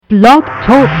Blog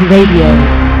Talk Radio.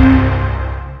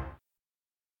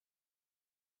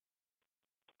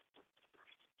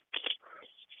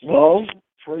 Well,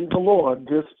 praise the Lord.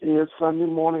 This is Sunday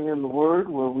Morning in the Word,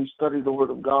 where we study the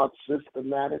Word of God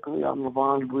systematically. I'm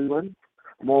Breland.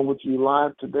 I'm on with you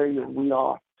live today, and we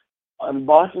are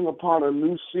embarking upon a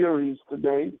new series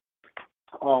today.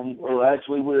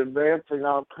 We're advancing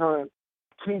our current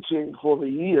teaching for the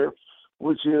year,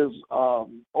 which is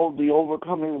the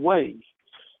Overcoming Way.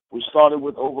 We started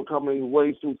with Overcoming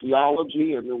Way through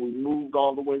theology, and then we moved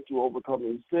all the way through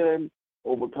Overcoming Sin,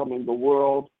 Overcoming the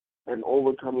World, and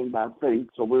Overcoming by Faith.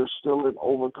 So we're still in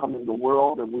Overcoming the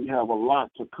World, and we have a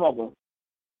lot to cover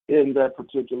in that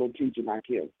particular teaching. I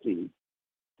can't see.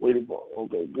 Waiting for it.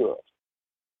 Okay, good.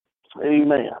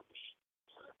 Amen.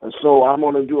 And so I'm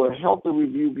going to do a healthy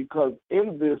review because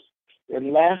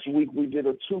last week we did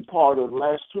a two-parter.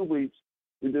 Last 2 weeks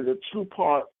we did a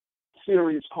two-part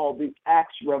series called the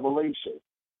Acts Revelation.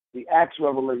 The Acts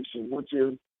Revelation, which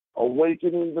is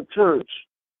awakening the church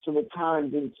to the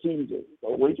times and seasons.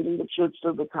 Awakening the church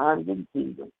to the times and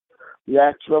seasons. The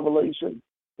Acts Revelation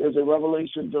is a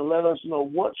revelation to let us know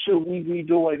what should we be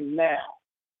doing now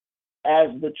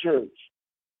as the church.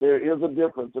 There is a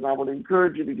difference, and I would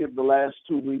encourage you to get the last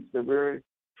 2 weeks. They're very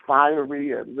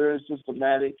fiery and very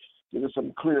systematic. Give us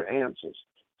some clear answers.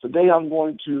 Today I'm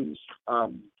going to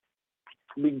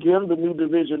begin the new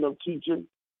division of teaching,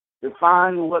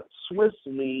 define what Swiss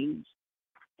means,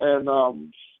 and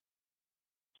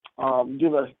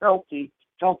give a healthy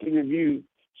review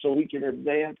so we can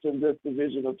advance in this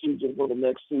division of teaching for the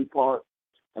next 3 parts,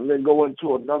 and then go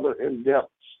into another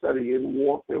in-depth study in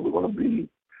warfare. We're going to be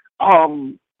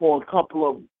for a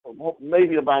couple of,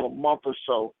 maybe about a month or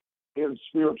so, in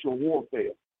spiritual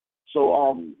warfare.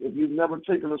 So if you've never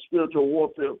taken a spiritual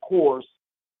warfare course,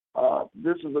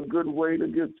 this is a good way to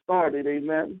get started,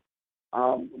 amen?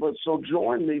 But so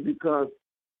join me, because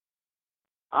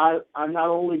I not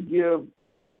only give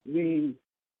the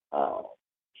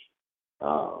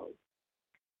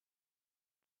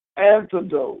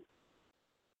antidote,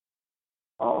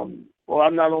 I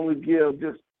not only give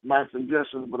just my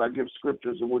suggestions, but I give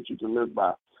scriptures in which you can live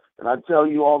by. And I tell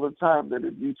you all the time that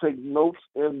if you take notes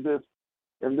in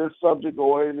this subject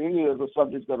or in any of the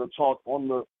subjects that are taught on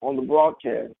the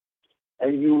broadcast,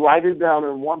 and you write it down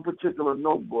in one particular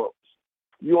notebook,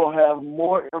 you'll have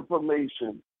more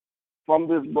information from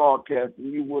this broadcast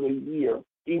than you would a year,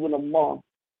 even a month,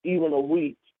 even a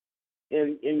week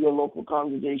in your local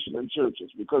congregation and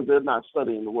churches, because they're not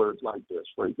studying the words like this.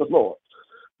 Praise the Lord.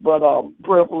 But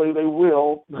prayerfully they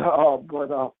will.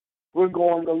 But we're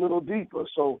going a little deeper.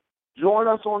 So join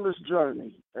us on this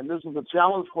journey. And this is a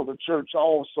challenge for the church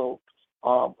also,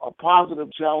 a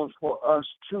positive challenge for us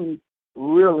to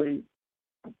really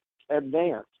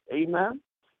advance. Amen?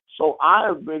 So I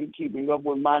have been keeping up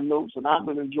with my notes, and I've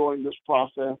been enjoying this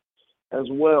process as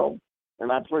well. And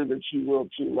I pray that you will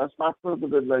too. Let's not further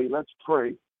delay. Let's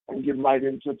pray and get right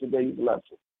into today's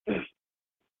lesson.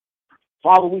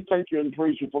 Father, we thank you and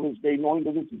praise you for this day, knowing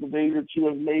that this is the day that you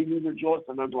have made. We rejoice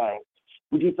and are glad.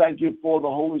 We do thank you for the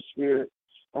Holy Spirit,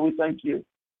 and we thank you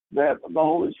that the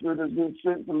Holy Spirit has been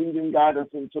sent to lead and guide us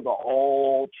into the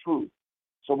all truth.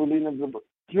 So we lean into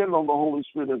depend on the Holy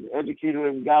Spirit as educator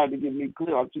and guide to give me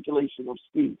clear articulation of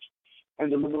speech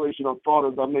and deliberation of thought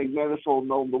as I make manifold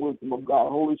known the wisdom of God.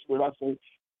 Holy Spirit, I say,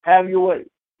 have your way.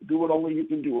 Do what only you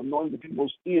can do, anoint the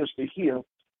people's ears to hear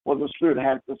what the Spirit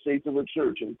has to say to the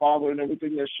church. And Father, in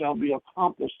everything that shall be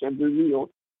accomplished and revealed,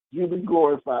 you be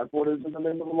glorified. For it is in the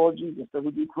name of the Lord Jesus that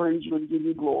we do praise you and give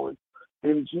you glory.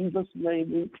 In Jesus'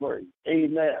 name we pray.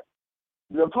 Amen.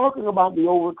 We are talking about the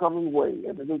overcoming way,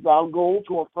 and it is our goal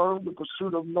to affirm the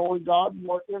pursuit of knowing God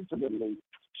more intimately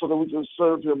so that we can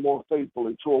serve him more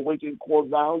faithfully, to awaken core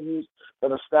values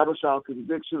that establish our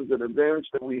convictions and advantage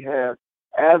that we have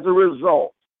as a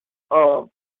result of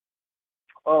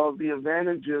the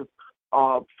advantages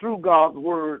through God's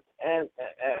word and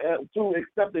through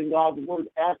accepting God's word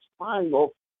as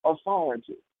final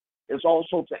authority. It's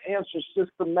also to answer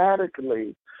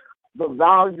systematically the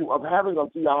value of having a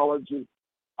theology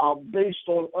based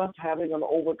on us having an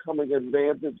overcoming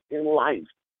advantage in life.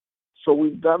 So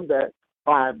we've done that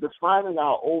by defining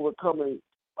our overcoming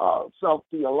self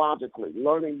theologically,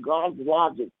 learning God's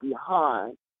logic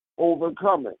behind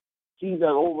overcoming. He that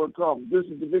overcomes. This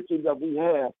is the victory that we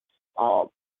have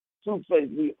through faith.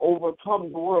 We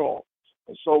overcome the world.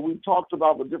 And so we talked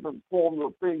about the different forms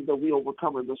of things that we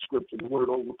overcome in the scripture. The word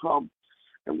overcome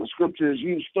and the scripture is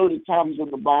used 30 times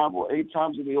in the Bible, 8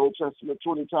 times in the Old Testament,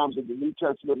 20 times in the New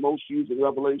Testament, most used in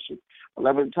Revelation,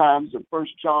 11 times in 1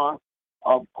 John.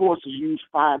 Of course, is used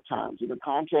 5 times. In the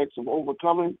context of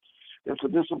overcoming, It's a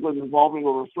discipline involving a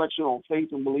reflection on faith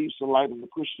and beliefs in light of the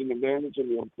Christian advantage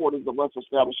and the importance of us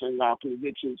establishing our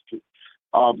convictions to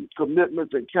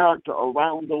commitments and character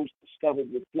around those discovered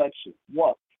reflections.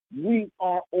 What? We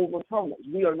are overcomers.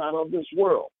 We are not of this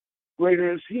world.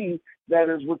 Greater is he that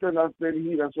is within us than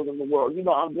he that's within the world. You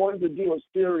know, I'm going to do a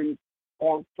series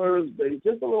on Thursday,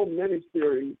 just a little mini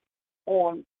series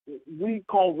on we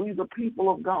the people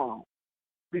of God,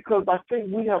 because I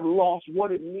think we have lost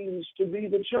what it means to be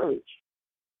the church.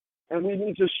 And we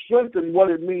need to strengthen what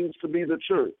it means to be the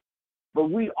church. But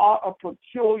we are a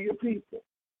peculiar people.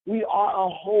 We are a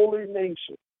holy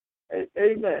nation.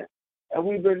 Amen. And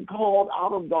we've been called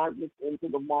out of darkness into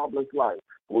the marvelous light.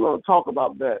 We're going to talk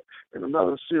about that in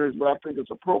another series, but I think it's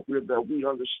appropriate that we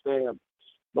understand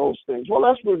those things. Well,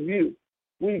 let's review.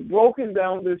 We've broken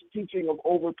down this teaching of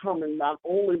overcoming not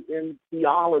only in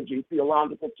theological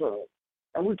terms,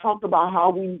 and we talked about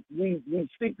how we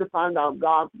seek to find out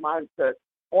God's mindset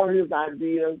or his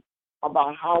ideas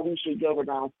about how we should govern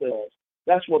ourselves.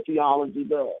 That's what theology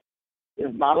does.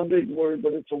 It's not a big word,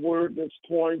 but it's a word that's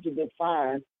coined to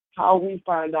define how we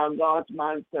find out God's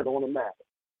mindset on a matter.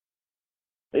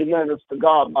 Amen. It's the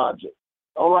God logic.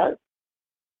 All right?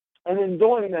 And in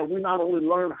doing that, we not only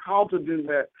learn how to do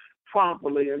that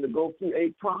properly and to go through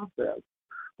a process,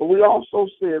 but we also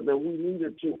said that we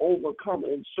needed to overcome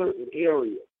in certain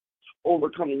areas,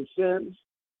 overcoming sins,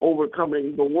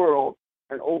 overcoming the world,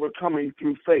 and overcoming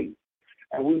through faith.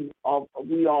 And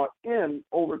we are in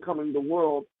Overcoming the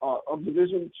World of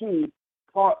Division 2,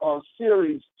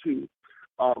 Series 2.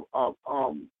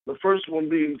 The first one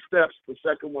being steps, the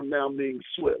second one now being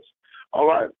Swiss. All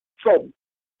right. So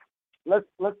let's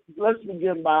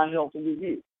begin by a healthy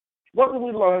review. What did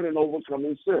we learn in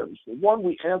overcoming sin? One,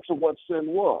 we answered what sin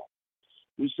was.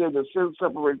 We said that sin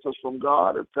separates us from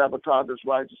God, it sabotages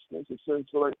righteousness, it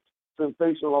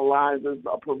sensationalizes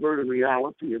a perverted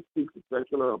reality, it seeks a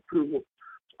secular approval,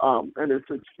 and it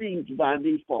succeeds by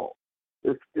default.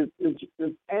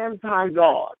 It's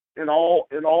anti-God in all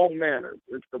manners.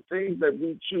 It's the things that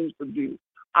we choose to do,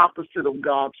 opposite of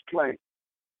God's plan.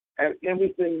 And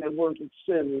everything that works with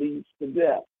sin leads to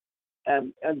death.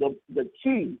 And the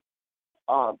key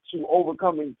to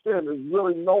overcoming sin is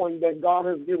really knowing that God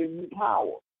has given you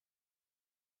power.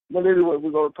 But anyway,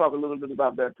 we're going to talk a little bit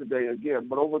about that today again.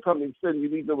 But overcoming sin, you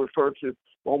need to refer to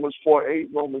Romans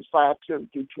 4:8, Romans 5:10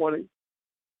 through 20,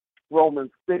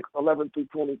 Romans 6:11 through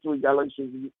 23,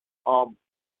 Galatians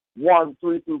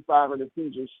 1:3 through 5, and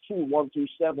Ephesians 2:1 through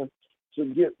 7 to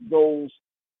get those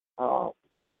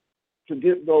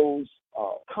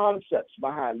concepts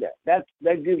behind that.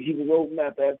 That gives you the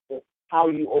roadmap as to how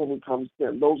you overcome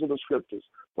sin. Those are the scriptures: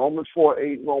 Romans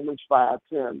 4:8, Romans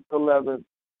 5:10, 11,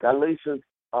 Galatians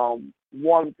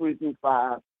 1:3 through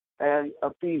 5, and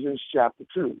Ephesians chapter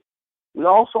 2. We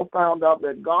also found out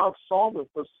that God's solvent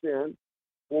for sin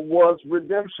was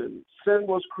redemption. Sin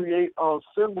was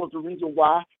the reason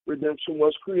why redemption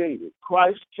was created.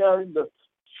 Christ carried the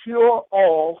cure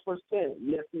all for sin.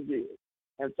 Yes, he did.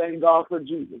 And thank God for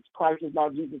Jesus. Christ is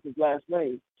not Jesus' last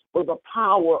name, but the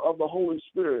power of the Holy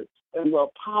Spirit and the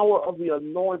power of the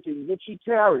anointing which he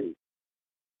carried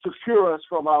to cure us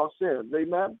from our sins.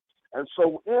 Amen? And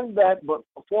so in that, but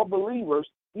for believers,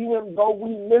 even though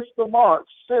we miss the mark,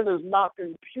 sin is not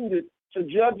imputed to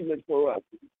judgment for us.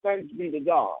 Thanks be to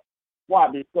God. Why?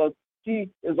 Because he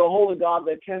is a holy God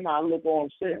that cannot look on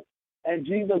sin. And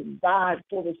Jesus died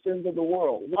for the sins of the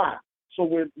world. Why? So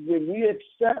when we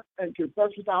accept and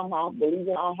confess with our mouth, believe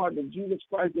in our heart that Jesus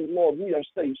Christ is Lord, we are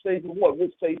saved. Saved from what?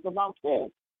 We're saved from our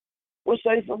sin. We're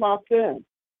saved from our sin.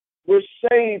 We're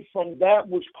saved from that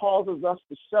which causes us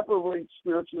to separate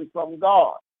spiritually from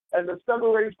God. And to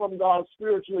separate from God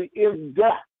spiritually is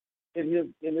death in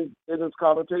his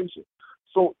connotation.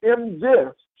 So in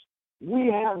this, we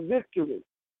have victory.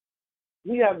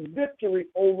 We have victory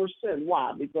over sin.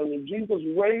 Why? Because when Jesus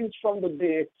raised from the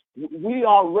dead, we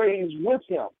are raised with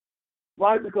him,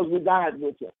 right? Because we died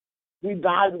with him. We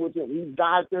died with him. He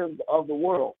died there of the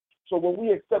world. So when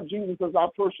we accept Jesus as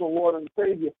our personal Lord and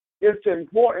Savior, it's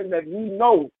important that we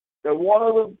know that one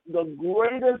of the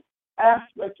greatest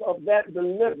aspects of that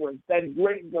deliverance, that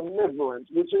great deliverance,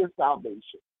 which is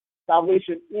salvation.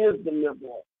 Salvation is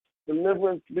deliverance.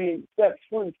 Deliverance being set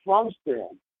free from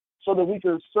sin so that we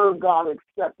can serve God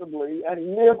acceptably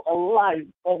and live a life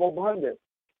of abundance.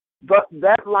 But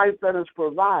that life that is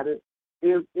provided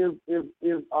it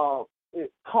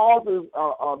causes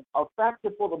a factor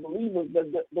for the believers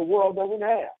that the world doesn't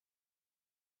have.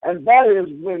 And that is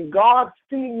when God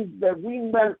sees that we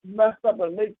mess up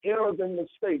and make errors and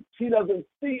mistakes, he doesn't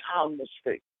see our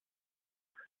mistakes.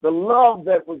 The love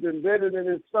that was embedded in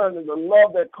his son and the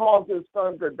love that caused his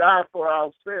son to die for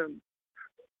our sins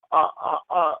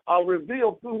are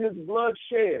revealed through his blood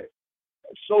shed.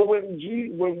 So when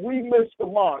we miss the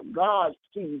mark, God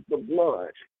sees the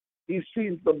blood. He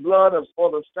sees the blood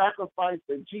or the sacrifice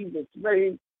that Jesus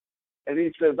made, and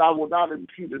he says, I will not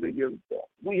impute it against them.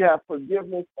 We have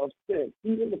forgiveness of sin,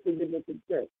 even the forgiveness of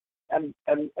sin. And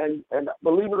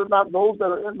believe it or not, those that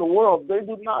are in the world, they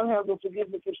do not have the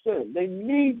forgiveness of sin. They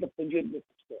need the forgiveness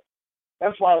of sin.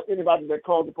 That's why anybody that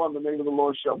calls upon the name of the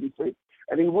Lord shall be saved.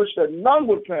 And he wished that none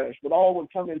would perish, but all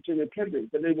would come into repentance,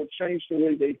 and they would change the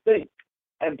way they think.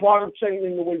 And part of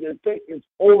changing the way they think is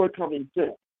overcoming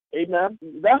sin. Amen?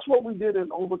 That's what we did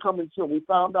in overcoming sin. We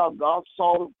found out God's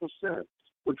solvent for sin,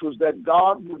 which was that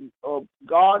God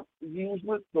used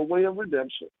it the way of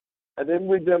redemption. And in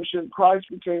redemption, Christ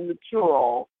became the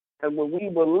cure-all. And when we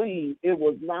believe, it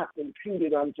was not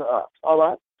imputed unto us. All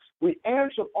right? We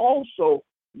answered also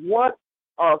what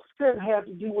sin had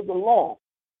to do with the law.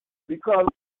 Because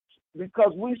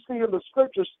we see in the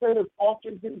scripture, sin is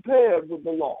often compared with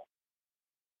the law.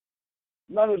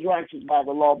 None is righteous by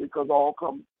the law because all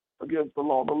come against the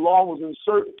law. The law was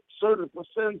inserted for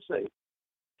sin's sake,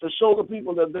 to show the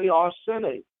people that they are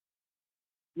sinning.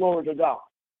 Glory to God.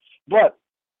 But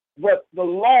the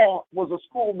law was a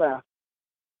schoolmaster.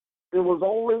 It was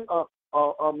only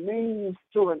a means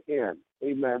to an end.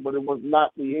 Amen. But it was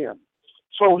not the end.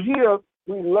 So here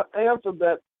we answer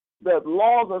that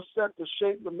laws are set to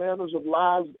shape the manners of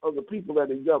lives of the people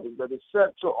that it governs. That is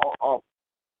set to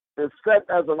is set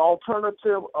as an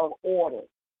alternative of order.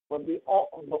 But the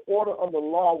order of the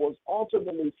law was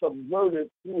ultimately subverted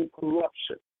through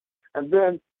corruption. And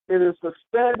then it is to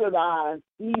standardize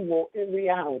evil in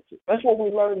reality. That's what we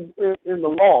learn in the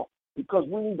law, because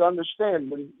we need to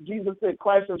understand when Jesus said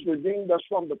Christ has redeemed us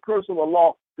from the curse of the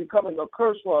law, becoming a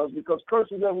curse for us, because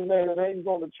curses every man that hangs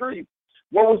on the tree.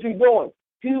 What was he doing?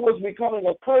 He was becoming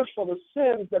a curse for the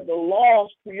sins that the laws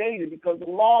created, because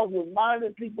the laws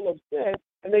reminded people of sin,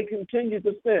 and they continue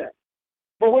to sin.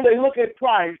 But when they look at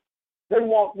Christ, they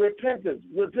want repentance.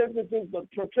 Repentance is the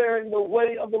preparing the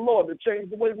way of the Lord, to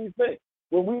change the way we think.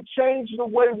 When we change the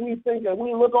way we think and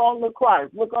we look on to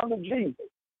Christ, look on to Jesus,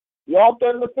 the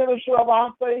author and the finisher of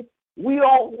our faith, we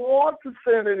don't want to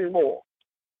sin anymore.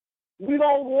 We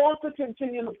don't want to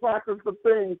continue to practice the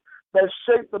things that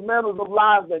shape the manners of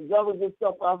lives that governs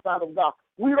itself outside of God.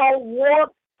 We don't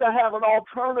want to have an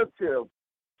alternative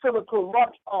to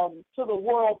the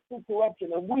world through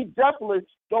corruption, and we definitely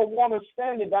don't want to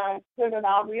standardize sin in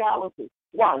our reality.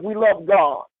 Why? We love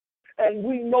God, and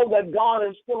we know that God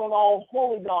is still an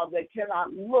all-holy God that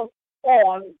cannot look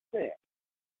on sin.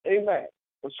 Amen.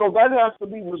 So that has to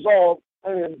be resolved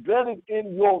and embedded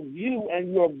in your view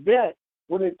and your bent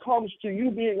when it comes to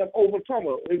you being an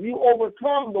overcomer. If you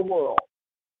overcome the world,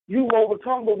 you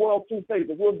overcome the world through faith.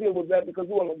 And we'll deal with that, because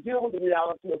we want to deal with the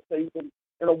reality of faith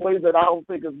in a way that I don't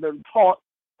think has been taught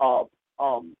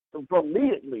from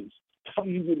me, at least.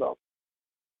 You know.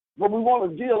 But we want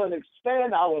to deal and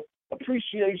expand our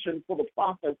appreciation for the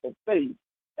process of faith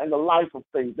and the life of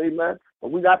faith. Amen.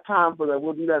 But we got time for that.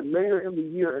 We'll do that later in the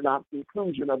year in our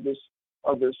conclusion of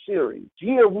this series.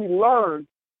 Here we learn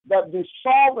that the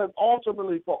solvent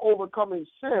ultimately for overcoming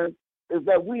sin is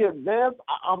that we advance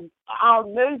our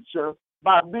nature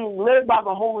by being led by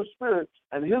the Holy Spirit,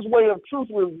 and his way of truth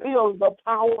reveals the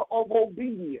power of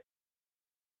obedience.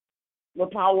 The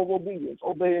power of obedience,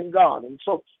 obeying God. And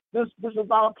so this is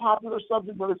not a popular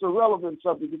subject, but it's a relevant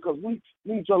subject, because we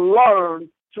need to learn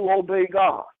to obey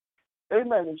God.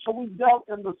 Amen. And so we dealt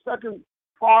in the second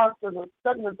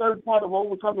and third part of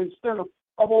overcoming sin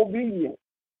of obedience.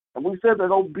 And we said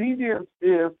that obedience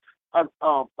is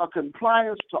a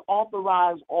compliance to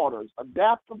authorized orders,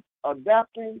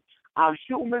 adapting our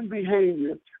human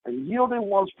behavior and yielding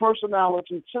one's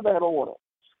personality to that order.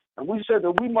 And we said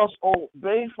that we must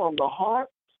obey from the heart.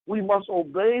 We must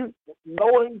obey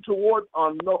knowing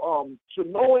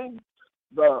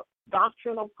the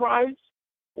doctrine of Christ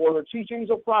or the teachings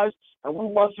of Christ, and we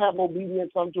must have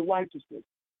obedience unto righteousness.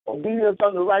 Obedience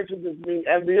unto righteousness means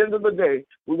at the end of the day,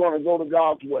 we're going to go to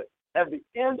God's way. At the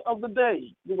end of the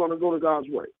day, we're going to go to God's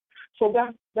way. So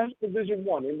that's division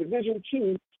one. In division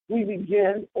two, we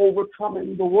begin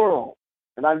overcoming the world.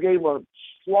 And I gave a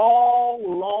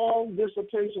long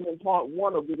dissertation in part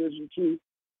one of division two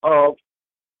of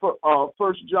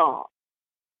 1 John.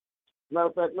 Matter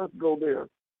of fact, let's go there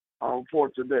for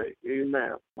today.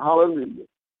 Amen. Hallelujah.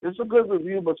 It's a good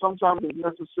review, but sometimes it's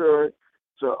necessary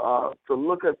to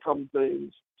look at some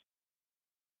things.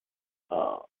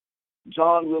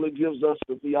 John really gives us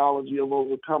the theology of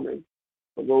overcoming.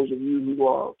 For those of you who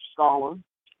are scholars,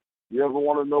 You ever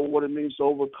want to know what it means to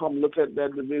overcome? Look at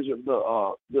that division,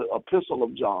 the Epistle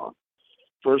of John,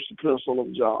 First Epistle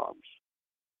of John,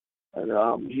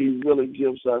 and he really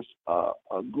gives us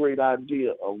a great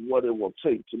idea of what it will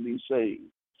take to be saved,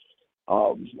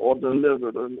 or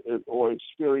delivered, or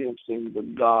experiencing the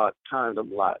God kind of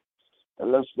life.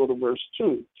 And let's go to verse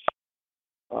 2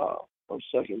 of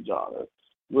 2 John.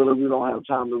 Really, we don't have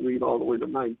time to read all the way to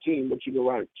 19, but you can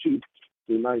write 2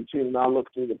 through 19, and I'll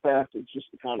look through the passage just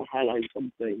to kind of highlight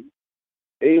some things.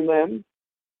 Amen.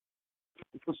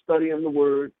 For studying the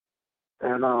Word,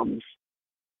 and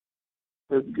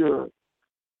it's good.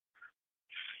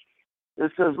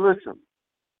 It says, listen,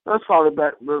 let's follow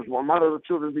back verse 1. My little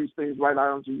children, these things write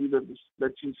I unto you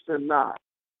that you sin not.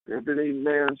 If any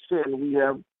man sin, we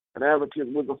have an advocate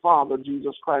with the Father,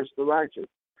 Jesus Christ the righteous.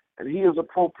 And he is a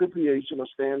propitiation, a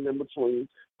stand in between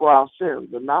for our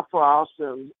sins, and not for our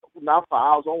sins, not for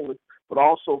ours only, but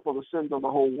also for the sins of the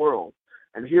whole world.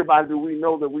 And hereby do we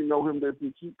know that we know him, that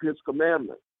we keep his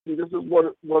commandments. See, this is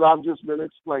what I've just been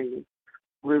explaining,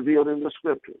 revealed in the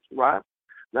scriptures, right?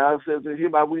 Now it says that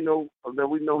hereby we know that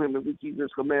we know him if we keep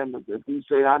his commandments. If we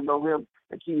say I know him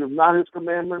and keep not his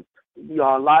commandments, we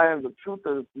are a liar, and the truth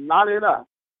is not in us.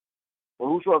 For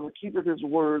whosoever keepeth his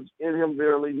words, in him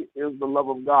verily is the love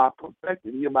of God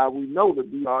perfected. Hereby we know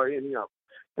that we are in him.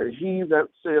 And he that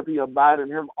saith he abide in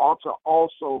him ought to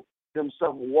also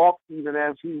himself walk even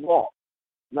as he walked.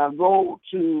 Now go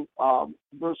to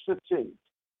verse 15.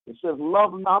 It says,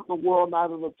 love not the world,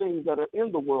 neither the things that are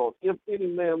in the world. If any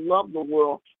man love the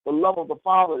world, the love of the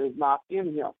Father is not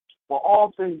in him. For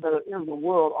all things that are in the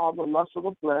world are the lust of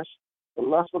the flesh, the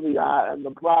lust of the eye, and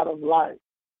the pride of life.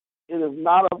 It is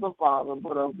not of the Father,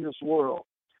 but of this world.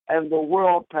 And the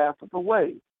world passeth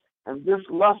away, and this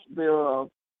lust thereof,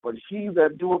 but he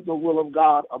that doeth the will of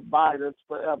God abideth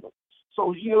forever.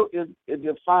 So here it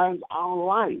defines our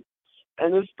life.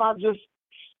 And it's not just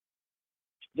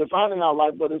defining our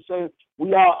life, but it says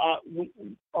we are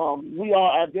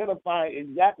identifying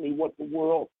exactly what the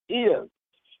world is.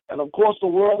 And of course, the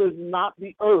world is not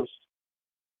the earth.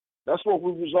 That's what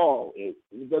we resolve,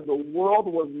 that the world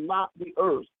was not the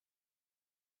earth.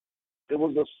 It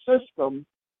was a system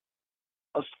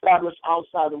established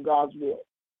outside of God's will.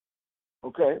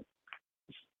 Okay?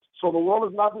 So the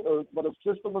world is not the earth, but a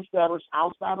system established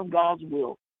outside of God's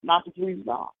will, not to please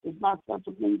God. It's not set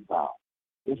to please God.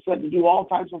 It's set to do all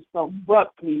types of stuff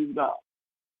but please God.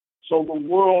 So the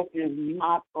world is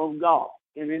not of God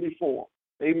in any form.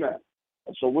 Amen.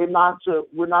 And so we're not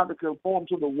to conform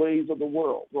to the ways of the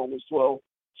world, Romans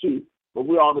 12:2. But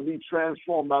we ought to be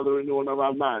transformed by the renewing of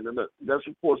our mind. And that's,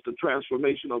 of course, the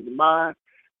transformation of the mind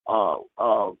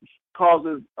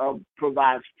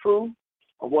provides proof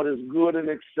of what is good and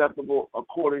acceptable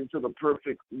according to the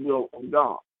perfect will of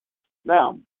God.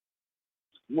 Now,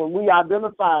 when we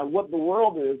identify what the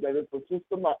world is, that it's a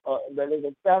system that is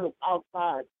established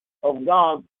outside of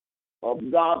God's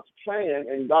plan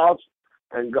and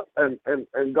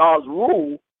God's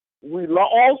rule, we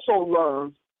also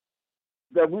learn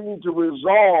that we need to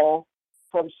resolve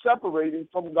from separating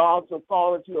from God's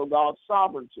authority or God's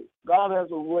sovereignty. God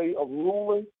has a way of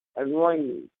ruling and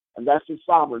reigning, and that's his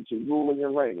sovereignty, ruling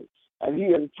and reigning. And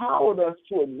he empowered us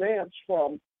to advance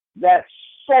from that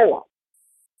source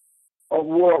of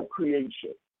world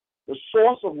creation. The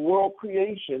source of world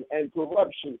creation and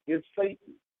corruption is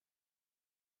Satan.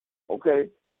 Okay?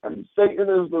 And Satan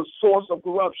is the source of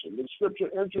corruption. The scripture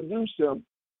introduced him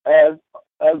as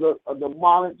a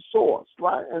demonic source,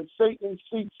 right? And Satan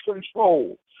seeks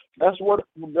control. That's what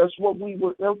we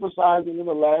were emphasizing in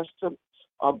the last thing.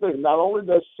 Not only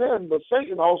does sin, but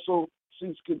Satan also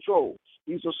seeks control.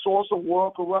 He's a source of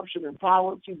world corruption and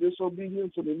power to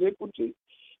disobedience and iniquity.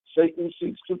 Satan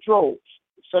seeks control.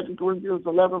 2 Corinthians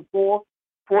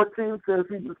 11:14 says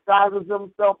he disguises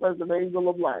himself as an angel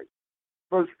of light.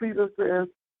 1 Peter says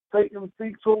Satan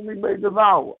seeks whom he may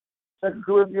devour. 2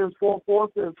 Corinthians 4:4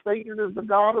 says Satan is the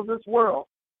god of this world.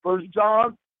 1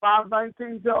 John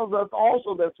 5:19 tells us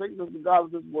also that Satan is the god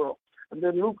of this world. And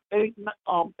then Luke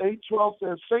 8:12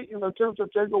 says Satan attempts to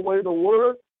take away the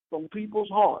word from people's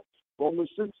hearts.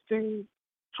 Romans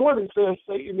 16:20 says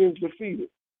Satan is defeated.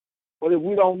 But if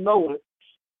we don't know it,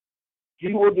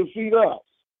 he will defeat us.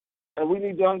 And we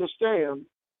need to understand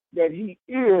that he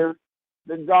is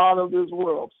the God of this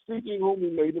world, seeking whom he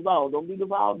may devour. Don't be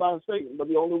devoured by Satan. But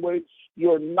the only way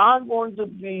you're not going to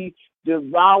be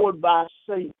devoured by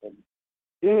Satan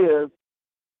is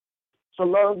to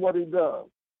learn what he does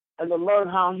and to learn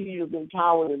how he is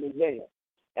empowered in advance.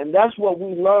 And that's what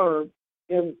we learned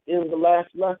in the last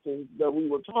lesson that we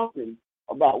were talking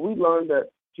about. We learned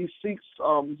that he seeks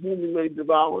whom he may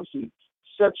devour. He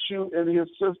sets you in his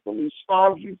system. He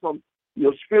starves you from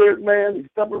your spirit man. He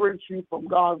separates you from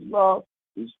God's love.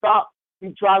 He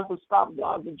tries to stop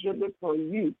God's agenda from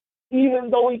you, even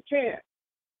though he can't.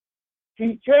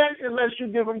 He can't unless you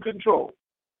give him control.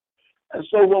 And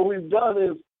so what we've done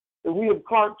is that we have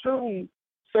cartooned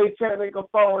satanic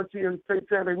authority and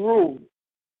satanic rule.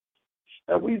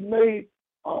 And we've made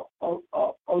a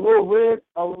little red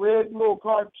little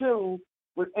cartoon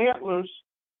with antlers,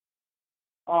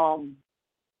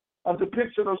 a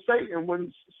depiction of Satan,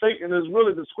 when Satan is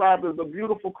really described as a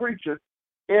beautiful creature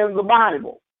in the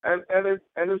Bible, and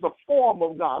it's a form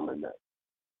of godliness.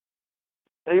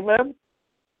 Amen.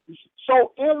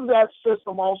 So in that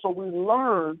system also we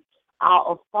learn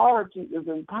our authority is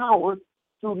empowered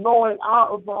through knowing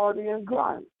our authority in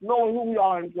Christ, knowing who we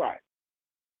are in Christ.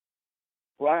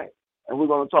 Right? And we're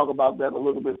going to talk about that a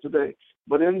little bit today.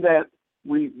 But in that,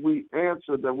 we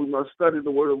answer that we must study the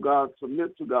Word of God,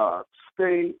 submit to God,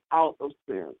 stay out of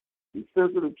sin, be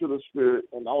sensitive to the Spirit,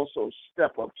 and also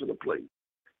step up to the plate.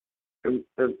 In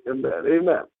that.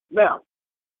 Amen. Now,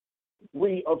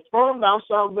 we affirmed our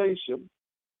salvation,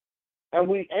 and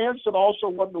we answered also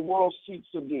what the world seeks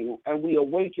to do, and we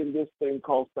awakened this thing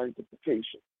called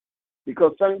sanctification.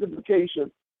 Because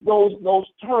sanctification, those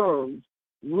terms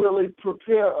really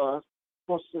prepare us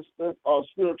for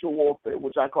spiritual warfare,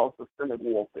 which I call systemic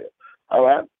warfare. All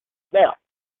right? Now,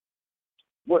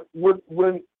 when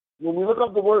we look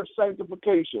up the word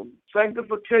sanctification,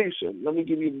 let me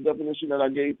give you the definition that I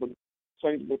gave for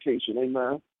sanctification.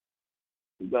 Amen?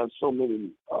 We've got so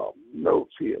many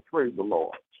notes here. Praise the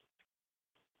Lord.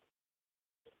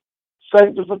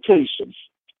 Sanctification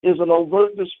is an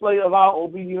overt display of our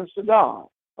obedience to God.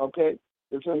 Okay?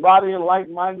 It's embodying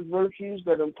like-minded virtues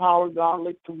that empower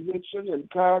godly conviction and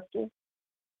character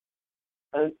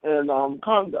and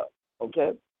conduct.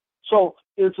 Okay? So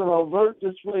it's an overt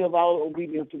display of our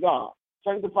obedience to God.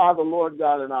 Sanctify the Lord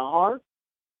God in our heart,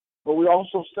 but we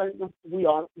also we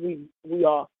are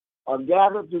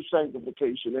gathered through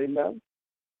sanctification. Amen.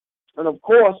 And of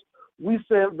course, we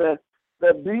said that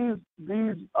these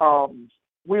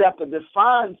we have to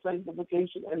define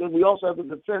sanctification, and then we also have to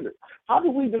defend it. How do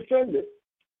we defend it?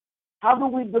 How do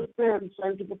we defend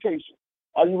sanctification?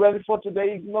 Are you ready for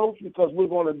today's notes? Because we're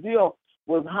going to deal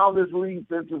with how this leads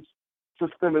into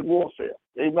systemic warfare.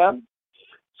 Amen?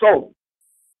 So,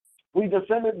 we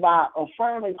defend it by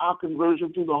affirming our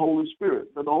conversion through the Holy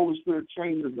Spirit, that the Holy Spirit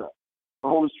changes us. The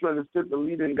Holy Spirit is fit to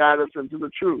lead and guide us into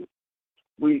the truth.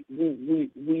 We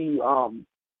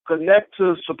connect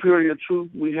to superior truth.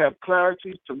 We have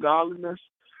clarity to godliness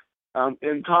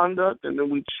in conduct, and then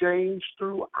we change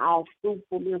through our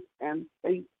fruitfulness and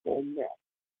faithfulness.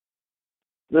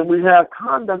 Then we have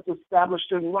conduct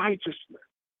established in righteousness.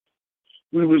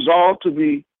 We resolve to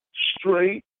be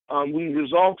straight. We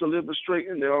resolve to live the straight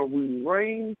and narrow. We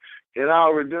reign in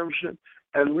our redemption,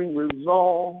 and we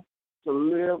resolve to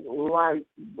live right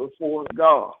before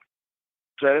God.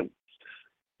 Okay?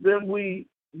 Then we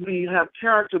have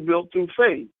character built through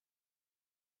faith.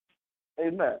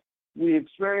 Amen. We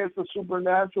experience the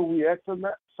supernatural. We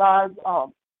exercise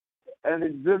and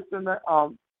exist in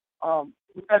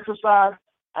exercise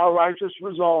our righteous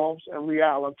resolves and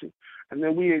reality. And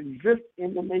then we exist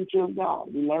in the nature of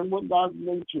God. We learn what God's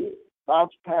nature is,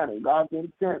 God's pattern, God's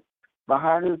intent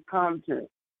behind his content,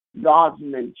 God's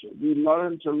nature. We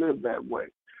learn to live that way.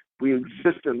 We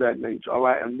exist in that nature, all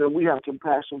right? And then we have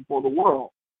compassion for the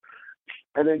world.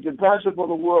 And in compassion for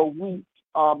the world, we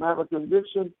have a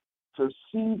conviction to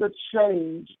see the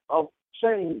change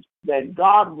that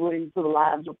God brings to the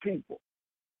lives of people.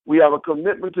 We have a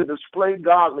commitment to display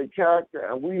godly character,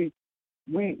 and we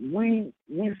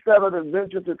set an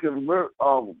adventure to convert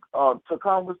to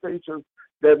conversations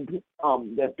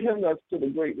that pin us to the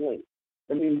great length.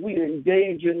 I mean, we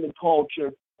engage in the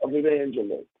culture of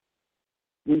evangelism.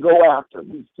 We go after,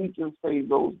 we seek and save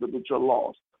those that are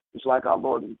lost. It's like our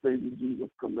Lord and Savior Jesus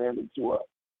commanded to us.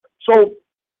 So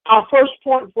our first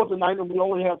point for tonight, and we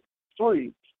only have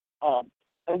 3,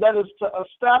 and that is to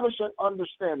establish an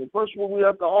understanding. First of all, we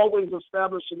have to always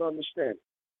establish an understanding,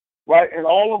 right? In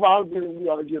all of our getting, we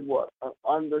ought to get what? An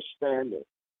understanding.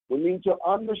 We need to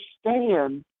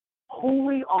understand who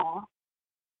we are,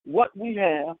 what we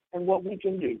have, and what we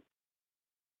can do.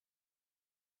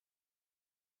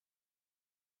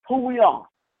 Who we are.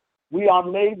 We are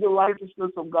made the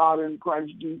righteousness of God in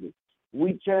Christ Jesus.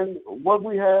 What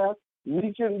we have,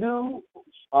 we can do.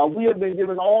 We have been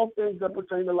given all things that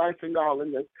pertain to life and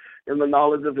godliness in the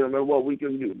knowledge of him and what we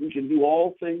can do. We can do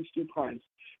all things through Christ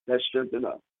that strengthen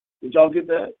us. Did y'all get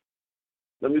that?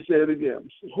 Let me say it again.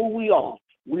 Who we are.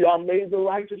 We are made the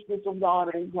righteousness of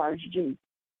God in Christ Jesus.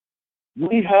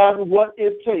 We have what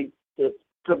it takes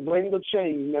to bring the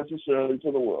change necessarily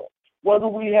to the world. What do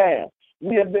we have?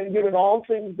 We have been given all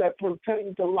things that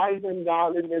pertain to life and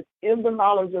godliness in the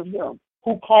knowledge of Him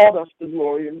who called us to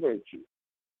glory and virtue.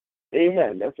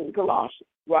 Amen. That's in Colossians,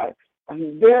 right?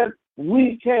 And then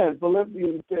we can,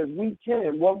 Philippians says, we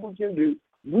can, what we can do,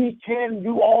 we can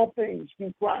do all things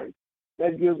through Christ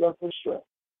that gives us the strength.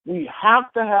 We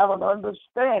have to have an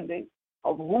understanding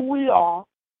of who we are,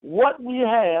 what we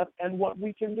have, and what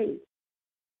we can do.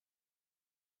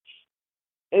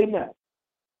 Amen.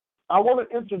 I want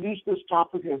to introduce this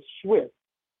topic as SWIFT.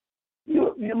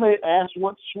 You may ask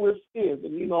what SWIFT is,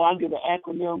 and I give an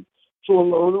acronym to a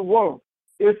loaded word.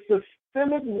 It's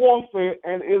systemic warfare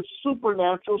and it's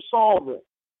supernatural solving.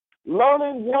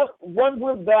 Learning what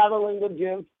we're battling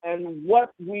against and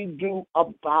what we do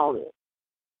about it.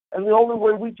 And the only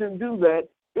way we can do that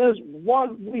is,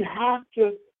 one, we have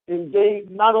to engage.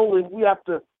 Not only do we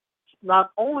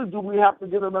have to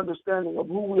get an understanding of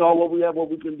who we are, what we have, what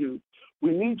we can do,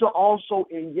 we need to also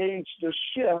engage the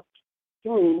shift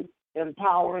through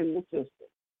empowering the system.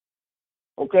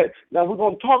 Okay? Now, we're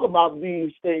going to talk about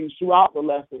these things throughout the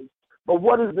lessons. But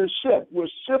what is this shift? We're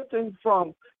shifting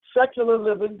from secular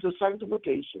living to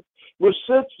sanctification. We're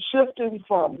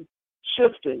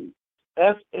shifting,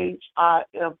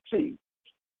 S-H-I-F-T.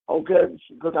 Okay?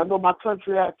 Because I know my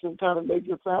country accent kind of makes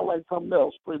it sound like something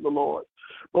else, praise the Lord.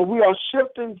 But we are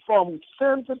shifting from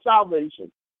sin to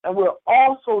salvation. And we're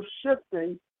also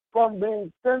shifting from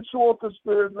being sensual to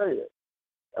spirit-led.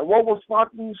 And what will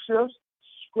spark these shifts?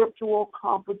 Scriptural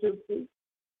competency,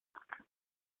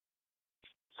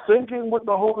 syncing with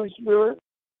the Holy Spirit.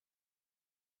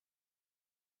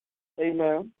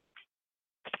 Amen.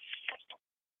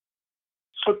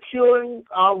 Securing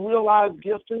our realized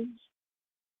giftings,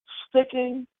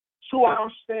 sticking to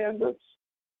our standards,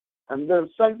 and then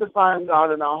sanctifying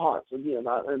God in our hearts. Again,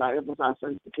 I emphasize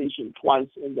sanctification twice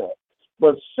in that.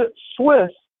 But SWIS,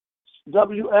 SWISS,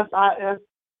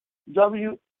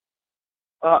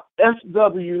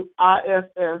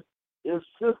 is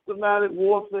systematic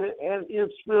warfare and is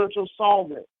spiritual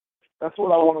solving. That's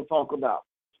what I want to talk about.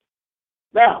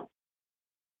 Now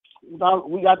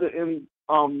we got the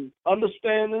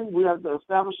understanding. We have to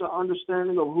establish an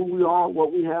understanding of who we are,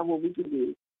 what we have, what we can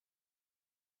do.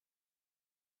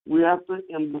 We have to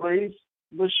embrace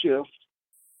the shift,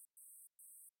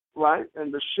 right?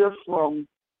 And the shift from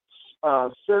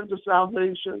sin to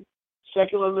salvation,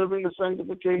 secular living to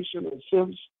sanctification, and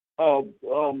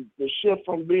the shift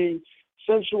from being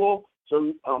sensual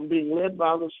to being led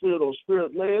by the Spirit or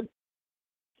Spirit-led.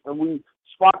 And we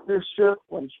spark this shift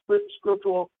from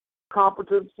scriptural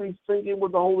competency, thinking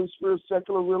with the Holy Spirit,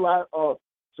 securing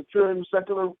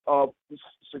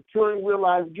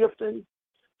realized gifting,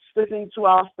 sticking to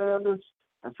our standards,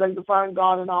 and sanctifying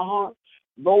God in our heart.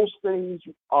 Those things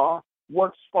are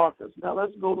what spark us. Now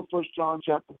let's go to 1 John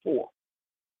chapter 4.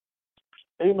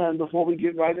 Amen. Before we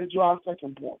get right into our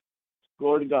second point.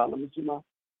 Glory to God. Let me see my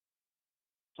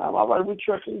time. All right, we're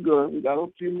trekking good. We got a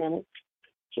few minutes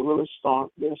to really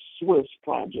start this Swiss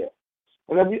project.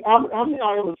 And how many of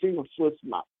y'all ever seen a Swiss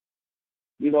knife?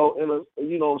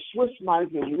 Swiss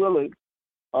knife is really,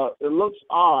 it looks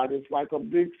odd. It's like a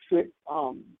big, thick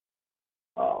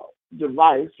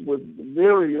device with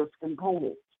various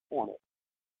components on it.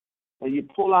 And you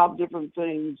pull out different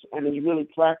things, and it's really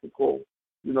practical.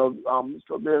 So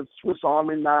there's Swiss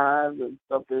Army knives and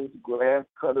stuff. There's glass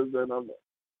cutters in them,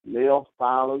 nail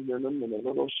filers in them, and a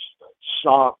little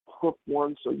sharp hook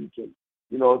one, so you can,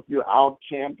 if you're out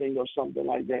camping or something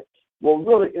like that. Well,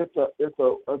 really, it's a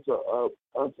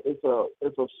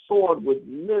sword with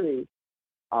many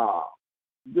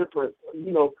different.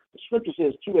 The Scripture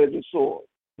says two-edged sword.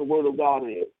 The Word of God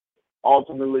is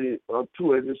ultimately a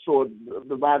two-edged sword,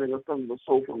 dividing asunder the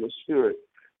soul from the spirit.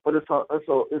 But it's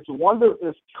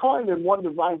coined in one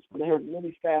device, but it has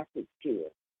many facets to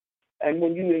it. And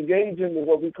when you engage in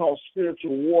what we call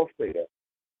spiritual warfare,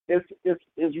 it's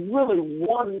really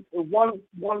one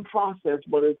process,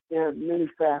 but it has many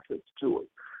facets to it.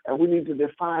 And we need to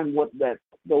define what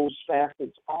those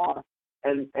facets are,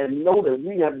 and know that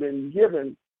we have been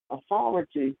given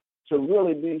authority to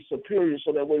really be superior,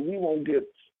 so that way we won't get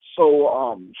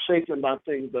so shaken by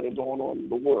things that are going on in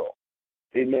the world.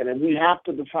 Amen. And we have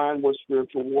to define what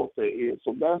spiritual warfare is.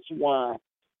 So that's why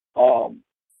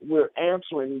we're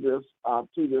answering this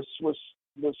through the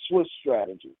Swiss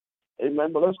strategy.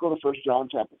 Amen. But let's go to 1 John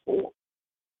chapter 4.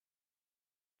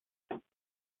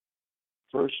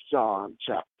 1 John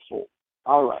chapter 4.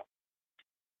 All right.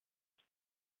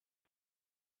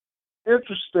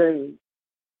 Interesting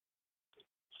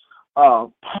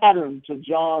pattern to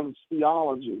John's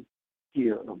theology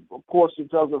here. Of course, he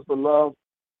tells us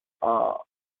uh,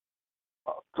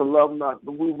 to love not.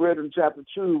 We read in chapter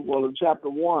 2, well, in chapter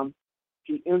 1,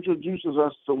 he introduces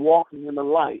us to walking in the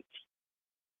light,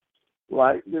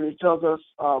 right? Then he tells us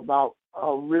about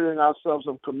ridding ourselves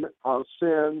of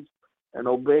sins and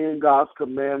obeying God's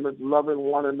commandments, loving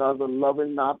one another,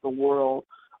 loving not the world,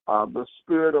 the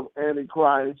spirit of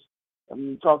Antichrist.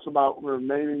 And he talks about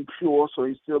remaining pure, so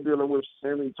he's still dealing with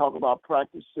sin. He talks about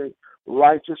practicing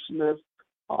righteousness.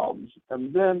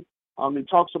 And then he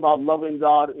talks about loving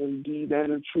God in deed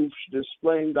and in truth,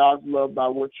 displaying God's love by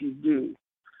what you do.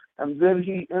 And then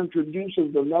he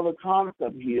introduces another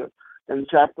concept here in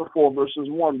chapter 4, verses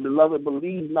 1. Beloved,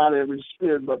 believe not every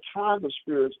spirit, but try the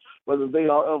spirits, whether they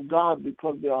are of God,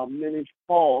 because there are many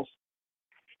false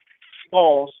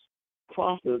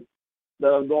prophets that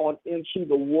are going into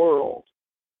the world.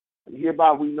 And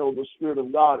hereby we know the Spirit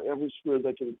of God, every spirit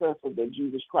that confesses that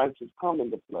Jesus Christ has come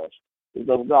in the flesh is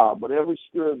of God. But every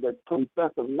spirit that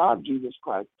confesses not Jesus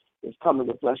Christ is come in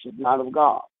the flesh is not of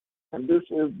God. And this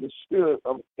is the spirit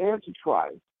of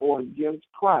Antichrist, or against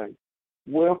Christ.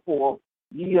 Wherefore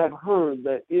ye have heard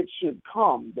that it should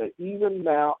come, that even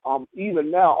now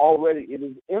already it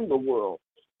is in the world.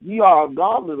 Ye are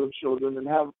God, little children, and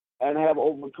have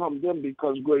overcome them,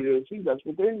 because greater is he that's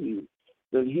within you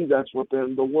than he that's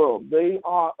within the world. They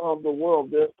are of the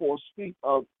world, therefore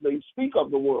they speak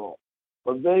of the world,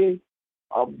 but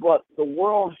the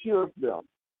world heareth them.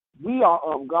 We are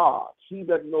of God. He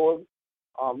that knoweth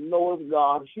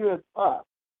God heareth us.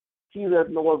 He that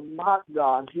knoweth not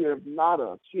God heareth not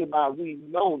us. Hereby we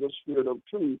know the spirit of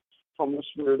truth from the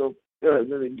spirit of error.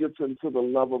 Then it gets into the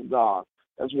love of God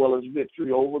as well as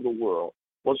victory over the world.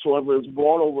 Whatsoever is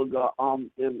born over God,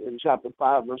 in chapter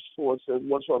 5, verse 4, it says,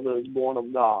 whatsoever is born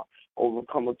of God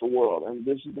overcometh the world. And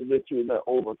this is the victory that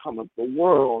overcometh the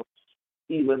world,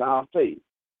 even our faith.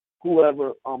 Who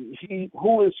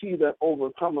is he that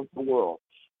overcometh the world?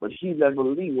 But he that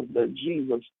believeth that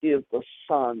Jesus is the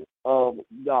Son of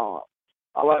God.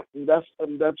 All right, that's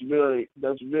very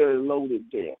loaded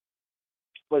there.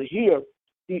 But here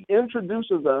he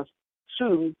introduces us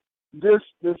to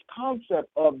this concept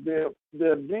of there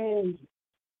being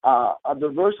a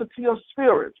diversity of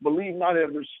spirits. Believe not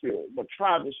every spirit, but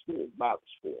try the spirit by the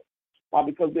spirit. Why?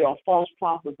 Because there are false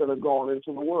prophets that are going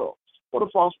into the world. What are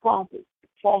false prophets?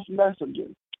 False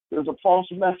messengers. There's a false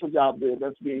message out there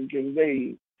that's being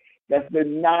conveyed that's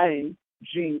denying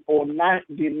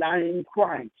denying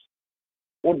Christ,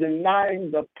 or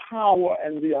denying the power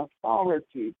and the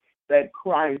authority that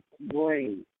Christ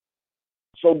brings.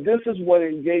 So this is what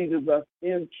engages us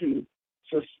into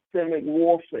systemic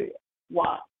warfare.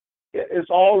 Why? It's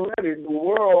already the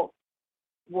world.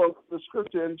 Well, the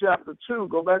scripture in chapter 2,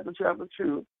 go back to chapter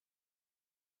 2,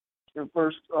 in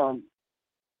First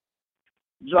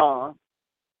John,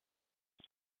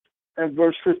 and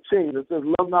verse 15, it says,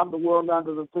 love not the world,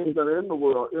 neither the things that are in the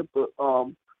world. If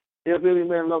any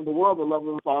man love the world, the love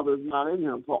of the Father is not in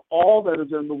him. For all that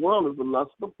is in the world is the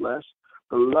lust of the flesh,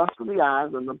 the lust of the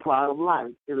eyes, and the pride of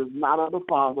life. It is not of the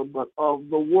Father, but of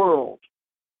the world.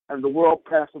 And the world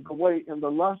passeth away in the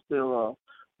lust thereof.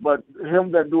 But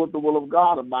him that doeth the will of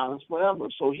God abideth forever.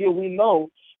 So here we know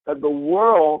that the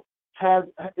world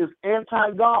is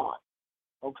anti-God.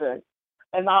 Okay?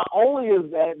 And not only is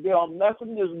that, there are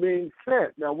messengers being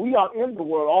sent. Now, we are in the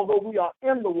world. Although we are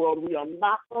in the world, we are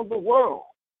not of the world.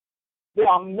 There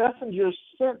are messengers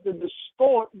sent to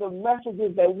distort the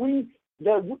messages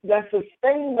that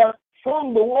sustain us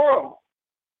from the world.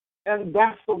 And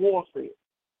that's the warfare.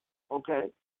 Okay?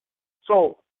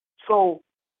 So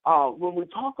when we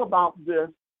talk about this,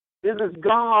 it is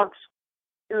God's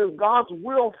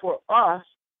will for us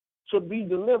to be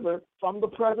delivered from the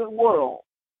present world.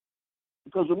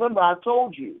 Because remember, I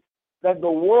told you that the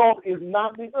world is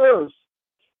not the earth,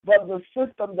 but the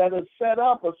system that is set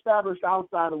up, established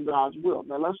outside of God's will.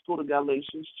 Now let's go to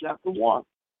Galatians chapter 1.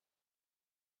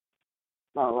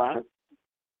 All right?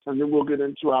 And then we'll get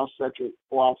into our second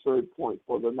or our third point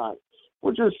for the night,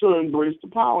 which is to embrace the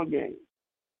power game.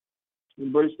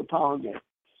 Embrace the power game.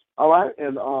 All right?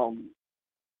 And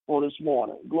for this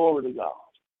morning, glory to God.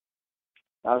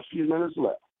 Now a few minutes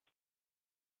left.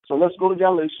 So let's go to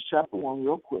Galatians chapter 1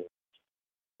 real quick.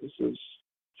 This is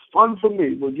fun for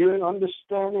me. We're getting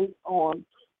understanding on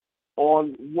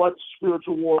what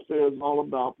spiritual warfare is all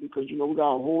about, because, we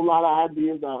got a whole lot of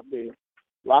ideas out there, a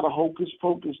lot of hocus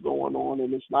pocus going on,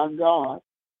 and it's not God.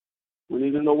 We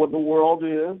need to know what the world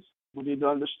is. We need to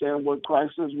understand what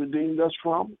Christ has redeemed us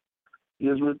from. He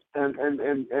is,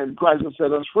 and Christ has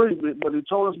set us free, but he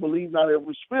told us, believe not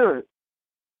every spirit.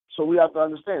 So we have to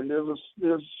understand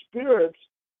there's spirits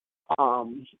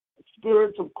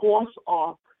Spirits, of course,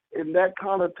 are in that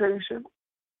connotation.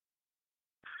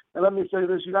 And let me say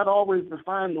this, you got to always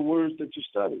define the words that you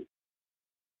study.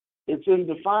 It's in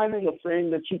defining a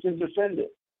thing that you can defend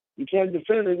it. You can't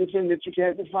defend anything that you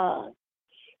can't define.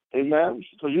 Amen?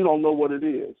 Because you don't know what it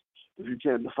is if you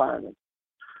can't define it.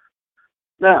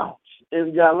 Now,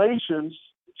 in Galatians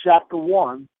chapter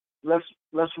 1, let's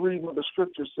read what the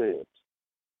scripture says.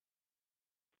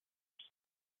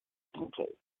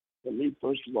 Okay. Let me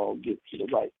first of all get to the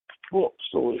right book.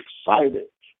 So excited.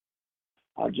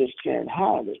 I just can't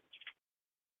hide it.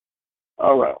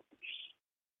 All right.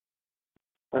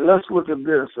 And let's look at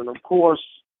this. And of course,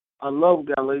 I love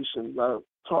Galatians. I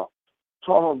taught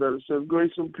on that. It says,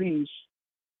 grace and peace.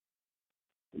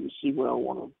 Let me see where I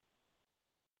want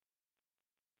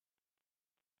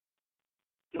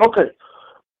to. Okay.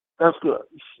 That's good.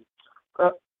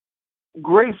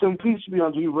 Grace and peace be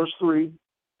unto you. Verse 3.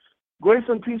 Grace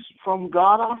and peace from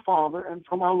God our Father and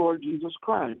from our Lord Jesus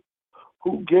Christ,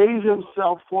 who gave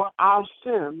himself for our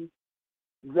sins,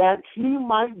 that he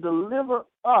might deliver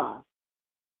us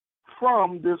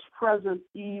from this present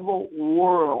evil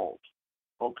world.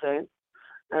 Okay?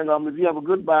 And if you have a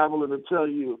good Bible, it'll tell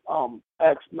you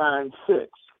Acts 9:6.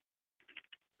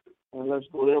 And let's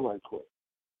go there right quick.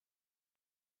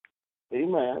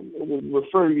 Amen. It will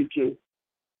refer you to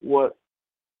what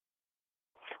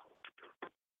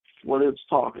it's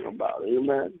talking about.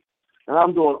 Amen. And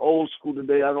I'm doing old school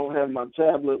today. I don't have my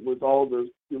tablet with all the,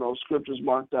 scriptures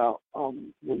marked out.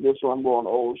 With this one, I'm going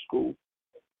old school.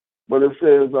 But it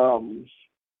says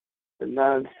in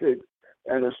 9:6,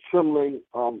 and a trembling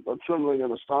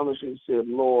and astonishing said,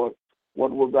 Lord,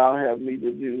 what wilt thou have me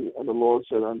to do? And the Lord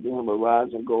said unto him,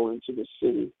 arise and go into the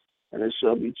city, and it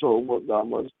shall be told what thou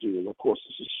must do. And of course,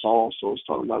 this is Saul, so it's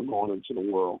talking about going into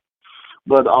the world.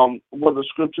 But what the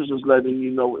scriptures is letting you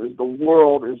know is the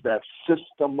world is that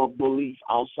system of belief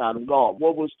outside of God.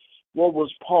 What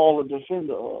was Paul a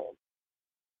defender of?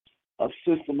 A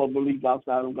system of belief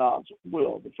outside of God's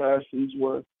will. The Pharisees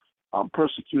were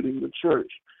persecuting the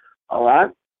church. All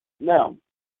right? Now,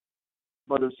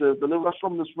 but it says, deliver us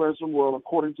from this present world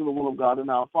according to the will of God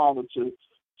and our Father, to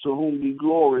whom be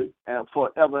glory and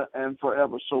forever and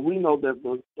forever. So we know that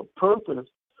the purpose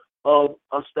of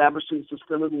establishing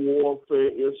systemic warfare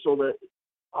is so that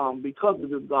because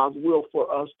it is God's will for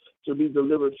us to be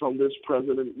delivered from this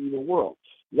present and evil world.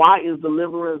 Why is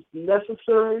deliverance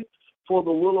necessary for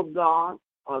the will of God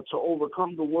to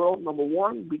overcome the world? Number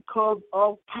one, because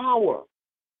of power.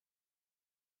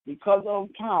 Because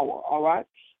of power, all right?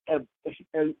 And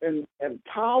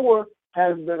power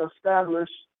has been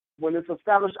established. When it's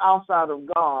established outside of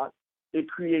God, it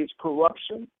creates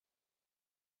corruption.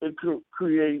 It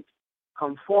creates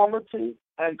conformity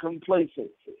and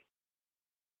complacency.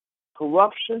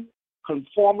 Corruption,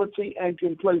 conformity, and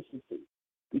complacency,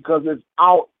 because it's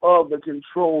out of the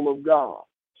control of God.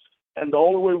 And the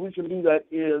only way we can do that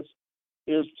is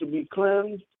to be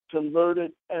cleansed,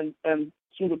 converted, and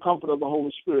through the comfort of the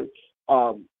Holy Spirit,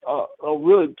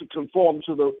 really to conform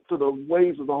to the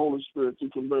ways of the Holy Spirit through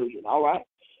conversion. All right.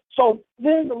 So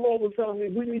then the Lord was telling me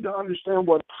we need to understand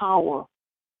what power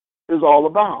is all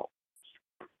about.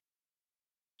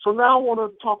 So now I want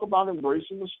to talk about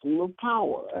embracing the school of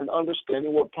power and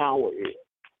understanding what power is,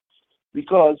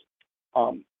 because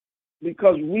we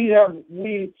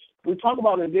talk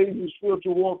about engaging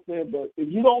spiritual warfare, but if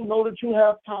you don't know that you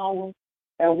have power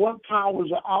and what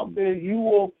powers are out there, you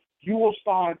will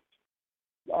start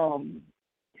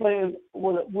playing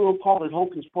what we'll call it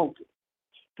hocus pocus,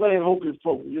 playing hocus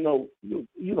pocus.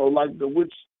 Like the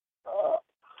witch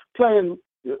playing.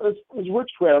 It's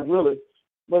witchcraft, really.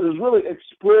 But it's really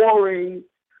exploring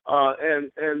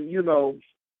and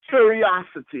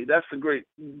curiosity. That's a great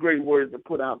word to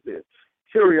put out there.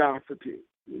 Curiosity.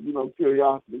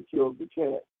 Curiosity kills the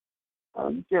cat.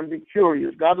 You can't be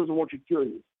curious. God doesn't want you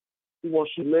curious. He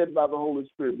wants you led by the Holy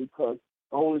Spirit, because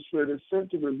the Holy Spirit is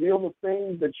sent to reveal the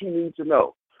things that you need to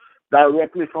know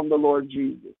directly from the Lord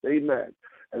Jesus. Amen.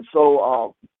 And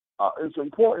so it's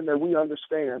important that we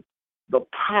understand the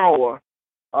power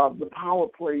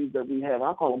plays that we have.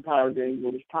 I call them power games,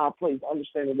 but it's power plays,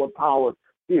 understanding what power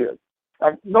is.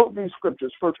 Note these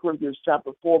scriptures. 1 Corinthians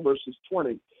chapter 4, verses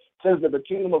 20 says that the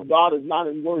kingdom of God is not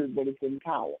in word, but it's in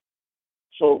power.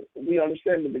 So we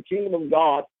understand that the kingdom of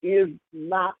God is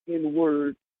not in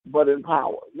word, but in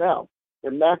power. Now,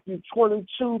 in Matthew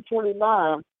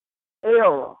 22:29,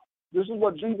 error. This is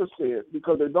what Jesus said,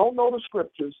 because they don't know the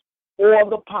scriptures or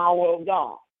the power of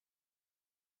God.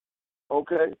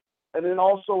 Okay? And then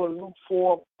also in Luke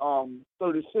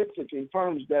 4:36, it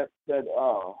confirms that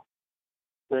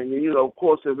thing. And, of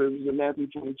course, if it was in Matthew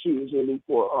 22, it's in Luke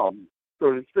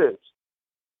 36.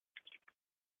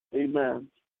 Amen.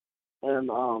 And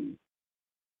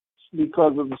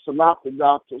because of the synoptic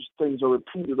gospels, things are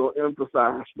repeated or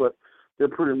emphasized, but they're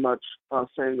pretty much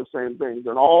saying the same things.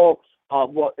 And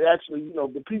actually,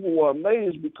 the people were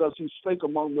amazed because he spake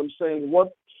among them, saying,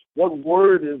 "What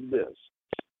word is this?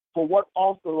 For what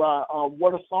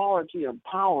authority and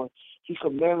power he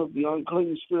commanded the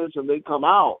unclean spirits, and they come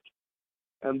out,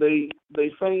 and they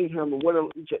feigned him and went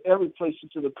into every place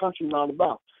into the country round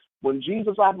about." When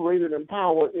Jesus operated in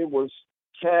power, it was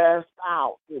cast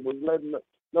out. It was letting them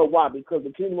know why? Because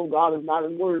the kingdom of God is not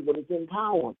in word, but it's in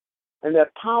power. And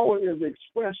that power is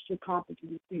expressed through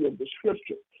competency of the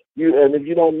scripture. And if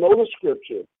you don't know the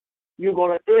scripture, you're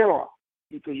going to err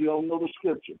because you don't know the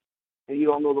scripture and you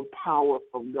don't know the power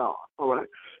of God. All right,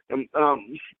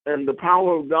 and the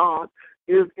power of God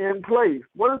is in place.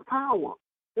 What is power?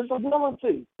 It's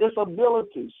ability. It's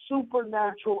ability,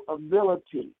 supernatural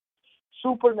ability.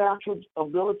 Supernatural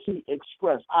ability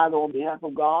expressed either on behalf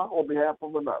of God or behalf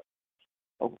of another.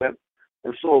 Okay,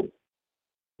 and so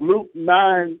Luke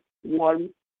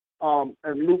 9:1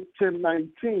 and Luke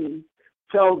 10:19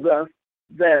 tells us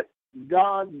that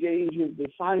God gave his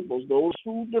disciples, those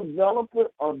who develop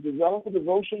a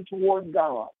devotion toward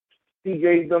God, he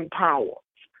gave them power.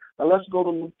 Now let's go to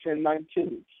Luke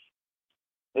 10:19.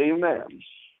 Amen.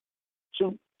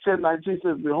 10:19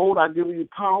 says, "Behold, I give you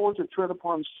power to tread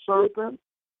upon serpents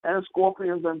and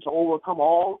scorpions and to overcome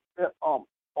all the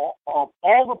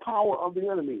power of the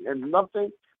enemy, and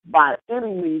nothing by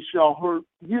any means shall hurt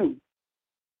you.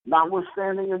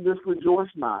 Notwithstanding in this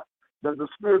rejoice not, that the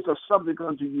spirits are subject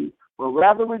unto you, but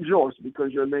rather rejoice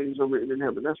because your names are written in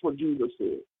heaven." That's what Jesus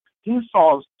said. He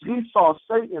saw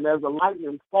Satan as a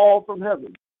lightning fall from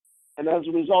heaven, and as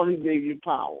a result, he gave you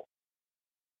power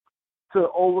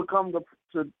to overcome a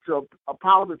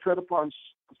power to tread upon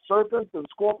serpents and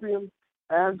scorpions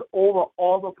and over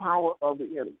all the power of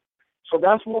the enemy. So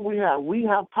that's what we have. We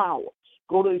have power.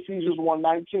 Go to Ephesians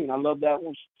 1:19. I love that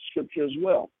one scripture as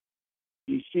well.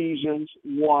 Ephesians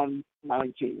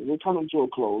 1:19. We're coming to a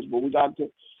close, but we got to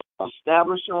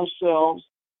establish ourselves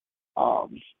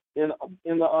in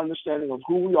the understanding of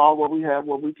who we are, what we have,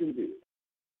 what we can do.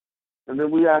 And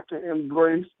then we have to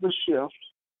embrace the shift.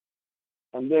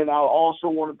 And then I also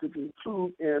wanted to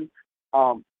conclude in,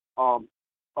 we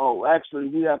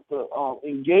have to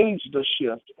engage the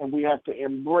shift, and we have to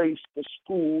embrace the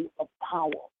school of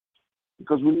power,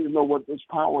 because we need to know what this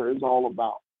power is all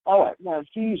about. All right, now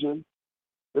Ephesians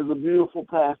is a beautiful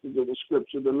passage of the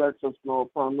scripture that lets us know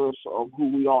upon us of who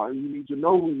we are, and you need to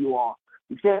know who you are.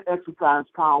 You can't exercise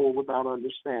power without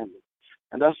understanding,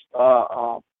 and that's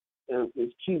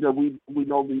it's key that we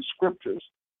know these scriptures.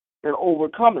 And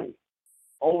overcoming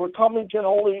can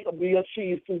only be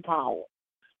achieved through power.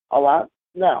 All right,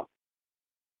 now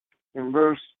in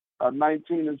verse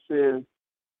 19 it says,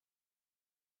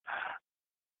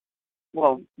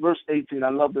 verse 18, I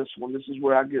love this one. This is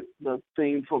where I get the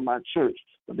theme for my church.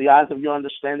 "But the eyes of your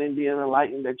understanding being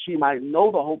enlightened, that ye might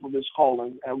know the hope of his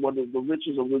calling, and what is the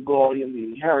riches of the glory and the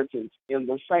inheritance in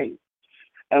the saints,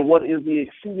 and what is the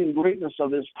exceeding greatness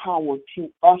of his power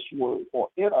to usward, or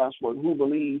in usward, who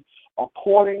believe,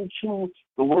 according to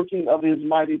the working of his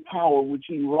mighty power, which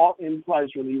he wrought in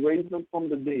Christ when he raised him from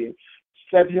the dead,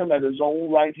 set him at his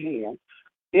own right hand,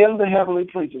 in the heavenly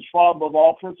places, far above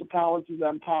all principalities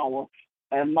and power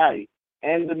and might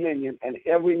and dominion, and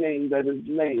every name that is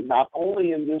named, not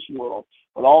only in this world,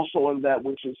 but also in that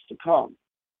which is to come,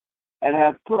 and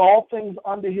hath put all things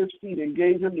under his feet, and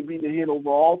gave him to be the head over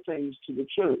all things to the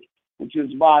church, which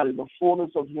is body, the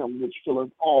fullness of him which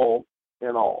filleth all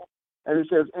in all." And it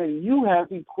says, "And you have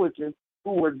he quickened,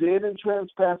 who were dead in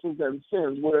trespasses and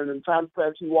sins, wherein in times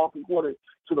past he walked according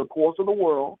to the course of the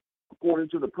world, according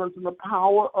to the prince of the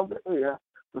power of the air,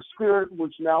 the spirit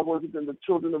which now worketh in the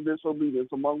children of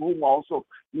disobedience, among whom also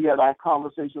ye had our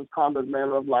conversations, conduct,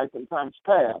 manner of life in times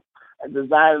past, and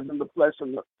desires in the flesh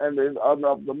and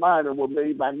of the mind, and were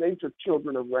made by nature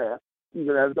children of wrath,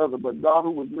 even as others. But God,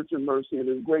 who was rich in mercy and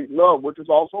his great love, which is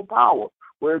also power,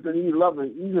 whereas in he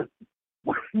loving, even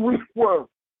when we were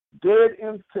dead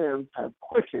in sins, have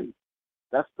quickened,"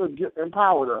 that's to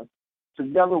empowered us,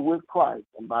 "together with Christ,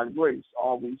 and by grace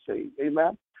are we saved."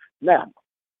 Amen. Now,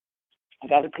 I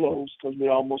got to close because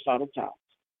we're almost out of time.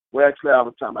 We're actually out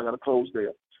of time. I got to close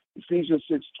there. Ephesians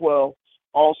 6:12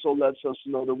 also lets us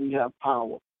know that we have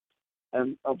power.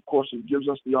 And, of course, it gives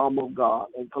us the armor of God.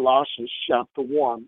 And Colossians chapter 1